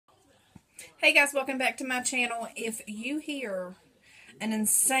Hey guys, welcome back to my channel. If you hear an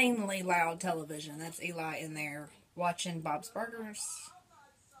insanely loud television, that's Eli in there watching Bob's Burgers.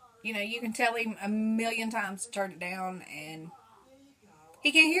 You know, you can tell him a million times to turn it down and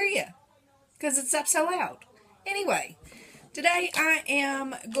he can't hear you because it's up so loud. Anyway, today I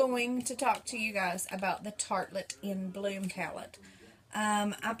am going to talk to you guys about the Tartlet In Bloom palette.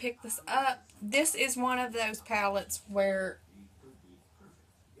 I picked this up. This is one of those palettes where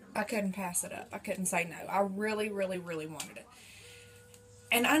I couldn't pass it up. I couldn't say no. I really, really, really wanted it.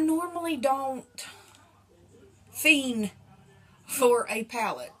 And I normally don't fiend for a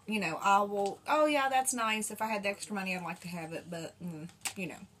palette. You know, I will, oh yeah, that's nice. If I had the extra money, I'd like to have it. But, you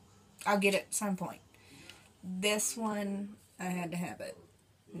know, I'll get it at some point. This one, I had to have it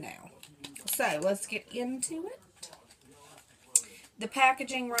now. So, let's get into it. The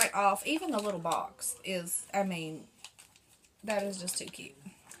packaging right off, even the little box is, I mean, that is just too cute.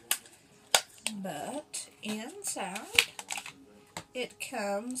 But inside, it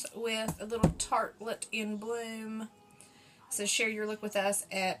comes with a little Tartlet In Bloom. So share your look with us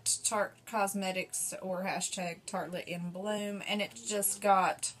at Tarte Cosmetics or hashtag Tartlet In Bloom. And it's just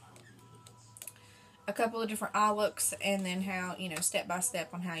got a couple of different eye looks and then how, you know, step by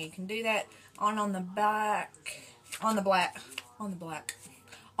step on how you can do that. On the back,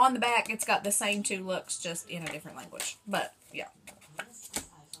 it's got the same two looks, just in a different language. But, yeah.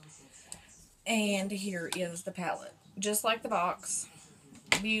 And here is the palette. Just like the box.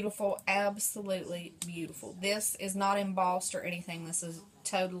 Beautiful. Absolutely beautiful. This is not embossed or anything. This is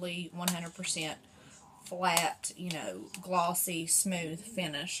totally 100% flat, you know, glossy, smooth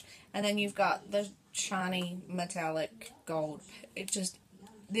finish. And then you've got the shiny metallic gold.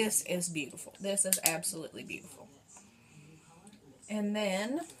 This is beautiful. This is absolutely beautiful. And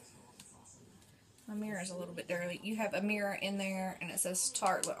then, my mirror is a little bit dirty. You have a mirror in there, and it says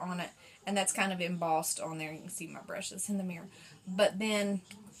Tartlet on it, and that's kind of embossed on there. You can see my brushes in the mirror. But then,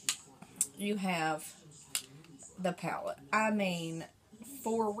 you have the palette. I mean,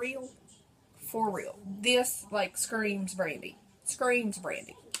 for real, for real. This, like, screams brandy. Screams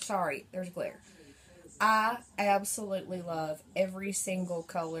brandy. Sorry, there's glare. I absolutely love every single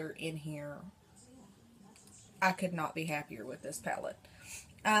color in here. I could not be happier with this palette.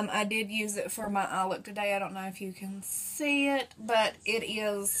 I did use it for my eye look today. I don't know if you can see it, but it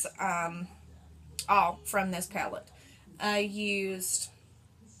is all from this palette. I used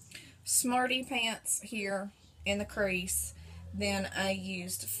Smarty Pants here in the crease. Then I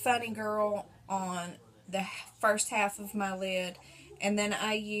used Funny Girl on the first half of my lid. And then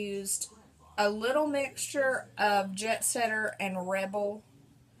I used a little mixture of Jet Setter and Rebel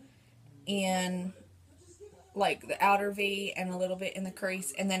in like the outer V and a little bit in the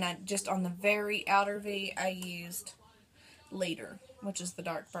crease, and then I just on the very outer V I used Leader, which is the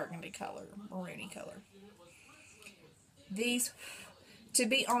dark burgundy color, maroony color. These, to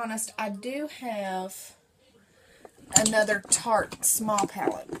be honest, I do have another Tarte small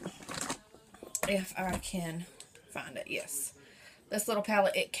palette if I can find it. Yes, this little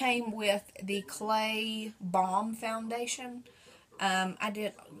palette, it came with the Clay Balm foundation. I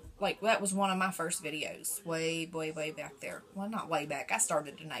did, like, that was one of my first videos, way back there. Well, not way back, I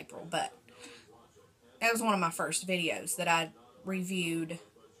started in April, but that was one of my first videos that I reviewed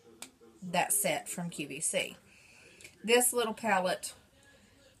that set from QVC. This little palette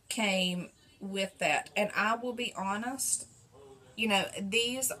came with that, and I will be honest, you know,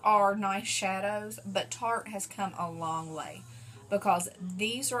 these are nice shadows, but Tarte has come a long way, because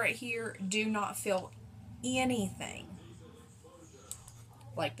these right here do not feel anything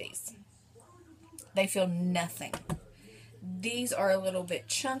like these. They feel nothing. These are a little bit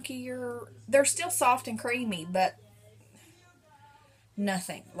chunkier. They're still soft and creamy, but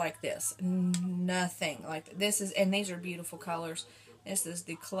nothing like this. Nothing like this. And these are beautiful colors. This is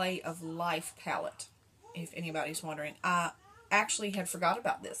the Clay of Life palette, if anybody's wondering. I actually had forgot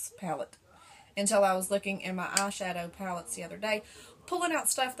about this palette until I was looking in my eyeshadow palettes the other day, pulling out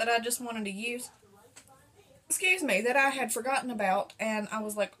stuff that I just wanted to use. Excuse me, that I had forgotten about, and I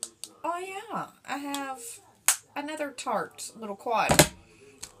was like, oh yeah, I have another Tarte little quad.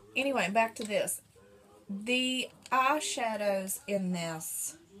 Anyway, back to this. The eyeshadows in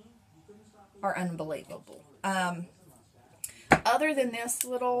this are unbelievable. Other than this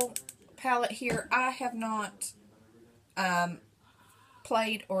little palette here, I have not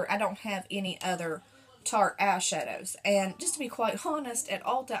played, or I don't have any other Tarte eyeshadows. And just to be quite honest, at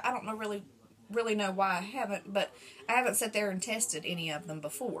Ulta, I don't know really know why I haven't, but I haven't sat there and tested any of them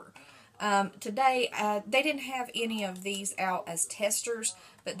before. Today, they didn't have any of these out as testers,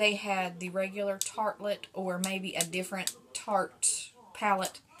 but they had the regular Tartlet or maybe a different Tarte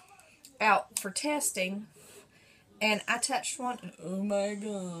palette out for testing, and I touched one, and oh my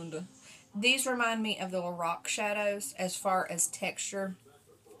god. These remind me of the Lorac shadows as far as texture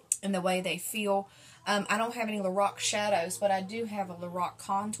and the way they feel. I don't have any Lorac shadows, but I do have a Lorac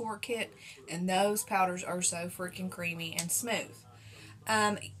contour kit, and those powders are so freaking creamy and smooth.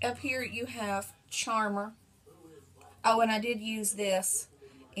 Up here you have Charmer. Oh, and I did use this,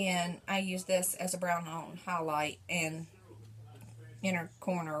 and I use this as a brown on highlight and inner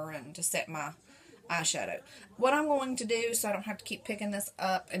corner and to set my eyeshadow. What I'm going to do, so I don't have to keep picking this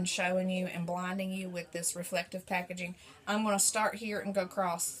up and showing you and blinding you with this reflective packaging, I'm going to start here and go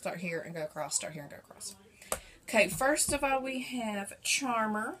across, start here and go across, start here and go across. Okay, first of all we have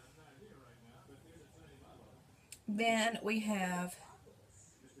Charmer. Then we have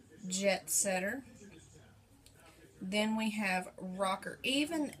Jet Setter. Then we have Rocker.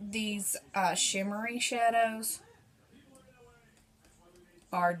 Even these shimmery shadows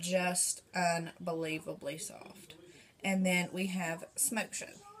are just unbelievably soft. And then we have Smoke Show.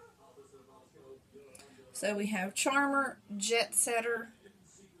 So we have Charmer, Jet Setter,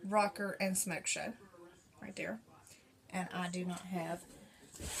 Rocker, and Smoke Show right there. And I do not have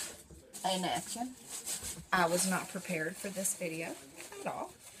a napkin. I was not prepared for this video at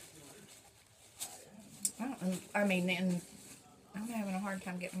all. I mean, and I'm having a hard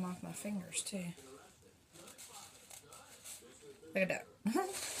time getting them off my fingers too. Look at that.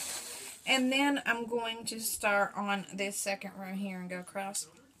 And then I'm going to start on this second row here and go across.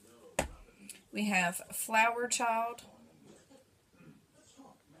 We have Flower Child,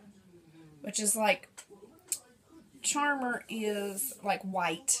 which is like, Charmer is like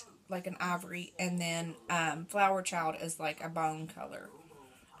white, like an ivory, and then Flower Child is like a bone color.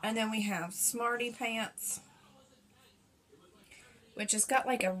 And then we have Smarty Pants, which has got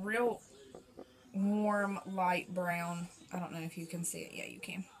like a real warm light brown. I don't know if you can see it. Yeah, you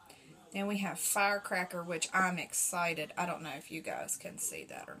can. Then we have Firecracker, which I'm excited. I don't know if you guys can see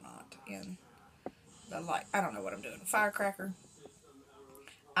that or not in the light. I don't know what I'm doing. Firecracker.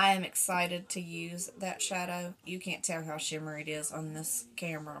 I am excited to use that shadow. You can't tell how shimmery it is on this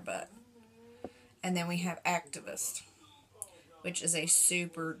camera, but. And then we have Activist, which is a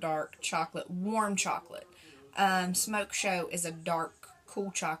super dark chocolate, warm chocolate. Smoke Show is a dark,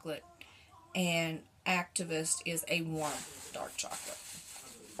 cool chocolate, and Activist is a warm, dark chocolate.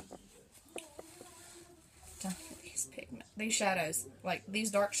 These shadows, like these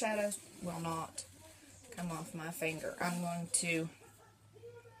dark shadows, will not come off my finger. I'm going to,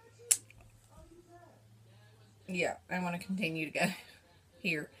 yeah, I'm going to continue to go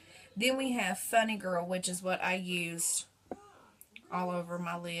here. Then we have Funny Girl, which is what I used all over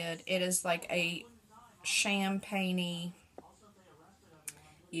my lid. It is like a champagne-y,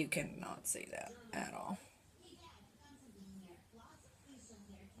 you cannot see that at all.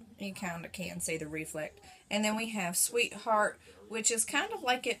 You kind of can see the reflect. And then we have Sweetheart, which is kind of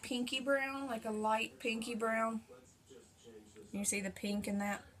like a pinky brown, like a light pinky brown. You see the pink in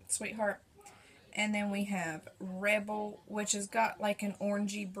that? Sweetheart. And then we have Rebel, which has got like an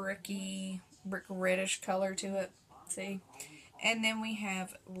orangey, brick reddish color to it. See? And then we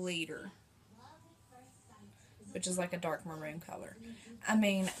have Leader, which is like a dark maroon color. I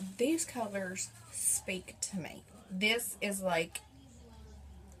mean, these colors speak to me. This is like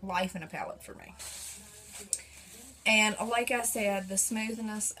life in a palette for me. And like I said, the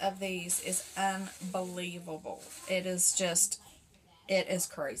smoothness of these is unbelievable. It is just, it is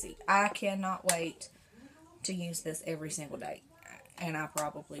crazy. I cannot wait to use this every single day. And I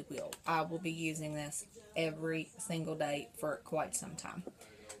probably will. I will be using this every single day for quite some time.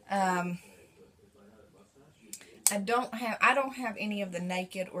 I don't have any of the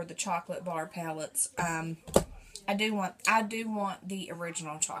Naked or the chocolate bar palettes. I do want the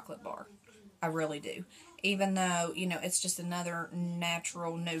original chocolate bar. I really do. Even though, you know, it's just another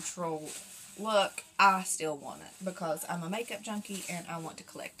natural, neutral look, I still want it because I'm a makeup junkie and I want to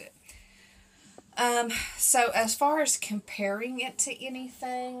collect it. So as far as comparing it to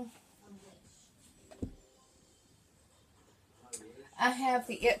anything, I have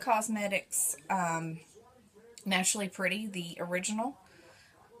the It Cosmetics Naturally Pretty, the original.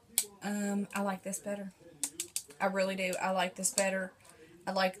 I like this better. I really do. I like this better.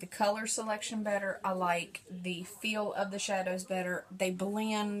 I like the color selection better. I like the feel of the shadows better. They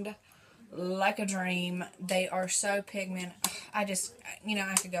blend like a dream. They are so pigment. I just, you know,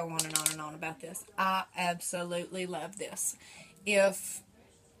 I could go on and on about this. I absolutely love this. If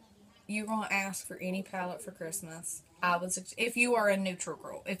you're going to ask for any palette for Christmas, if you are a neutral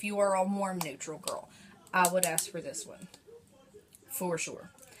girl, if you are a warm neutral girl, I would ask for this one. For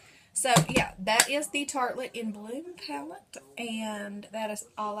sure. So, yeah, that is the Tartlet In Bloom palette, and that is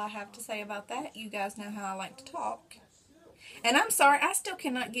all I have to say about that. You guys know how I like to talk. And I'm sorry, I still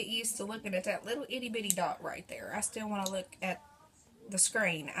cannot get used to looking at that little itty-bitty dot right there. I still want to look at the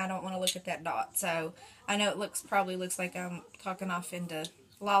screen. I don't want to look at that dot. So, I know it probably looks like I'm talking off into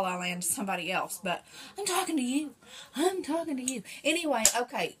La La Land to somebody else, but I'm talking to you. I'm talking to you. Anyway,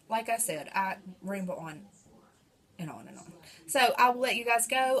 okay, like I said, I ramble on and on and on. So I will let you guys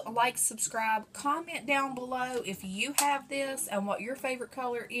go. Like, subscribe, comment down below if you have this and what your favorite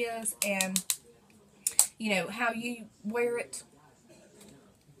color is, and you know how you wear it,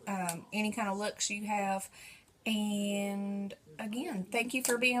 any kind of looks you have. And again, thank you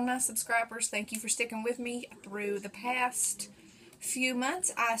for being my subscribers. Thank you for sticking with me through the past few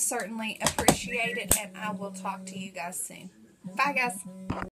months. I certainly appreciate it, and I will talk to you guys soon. Bye, guys.